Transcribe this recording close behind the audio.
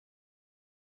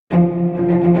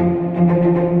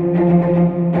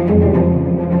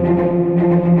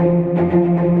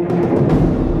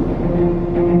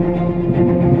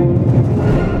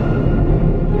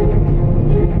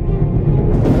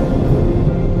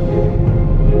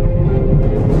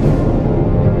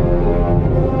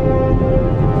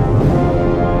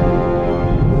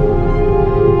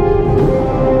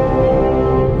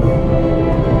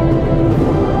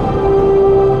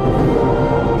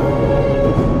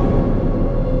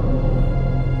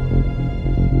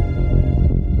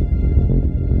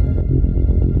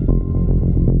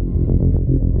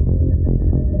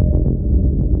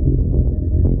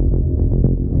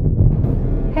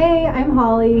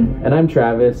Holly. And I'm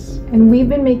Travis. And we've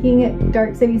been making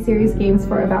Dark City series games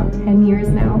for about 10 years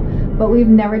now, but we've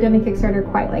never done a Kickstarter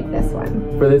quite like this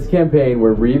one. For this campaign,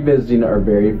 we're revisiting our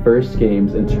very first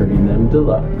games and turning them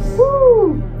deluxe.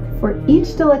 Woo! For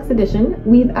each deluxe edition,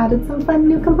 we've added some fun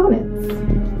new components.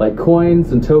 Like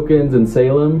coins and tokens in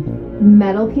Salem.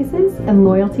 Metal pieces and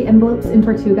loyalty envelopes in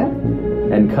Tortuga.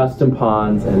 And custom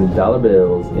pawns and dollar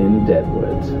bills in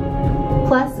Deadwood.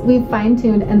 Plus, we've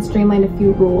fine-tuned and streamlined a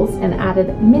few rules and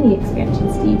added mini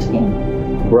expansions to each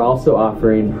game. We're also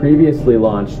offering previously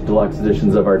launched deluxe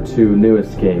editions of our two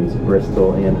newest games,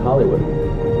 Bristol and Hollywood.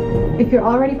 If you're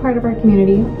already part of our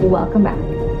community, welcome back.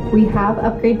 We have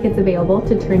upgrade kits available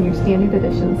to turn your standard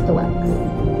editions deluxe.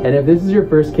 And if this is your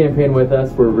first campaign with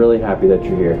us, we're really happy that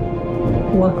you're here.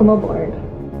 Welcome aboard.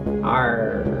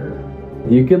 Arr.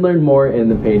 You can learn more in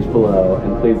the page below,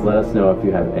 and please let us know if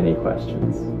you have any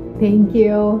questions. Thank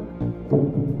you.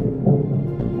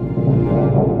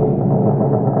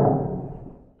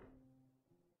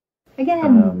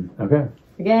 Again. Okay.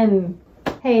 Again.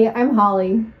 Hey, I'm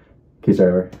Holly. Can you start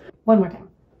over? One more time.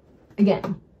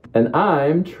 Again. And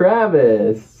I'm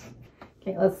Travis.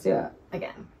 Okay, let's do it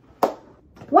again.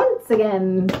 Once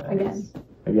again. Nice.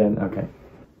 Again. Again, okay.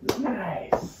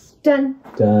 Nice. Done.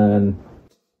 Done.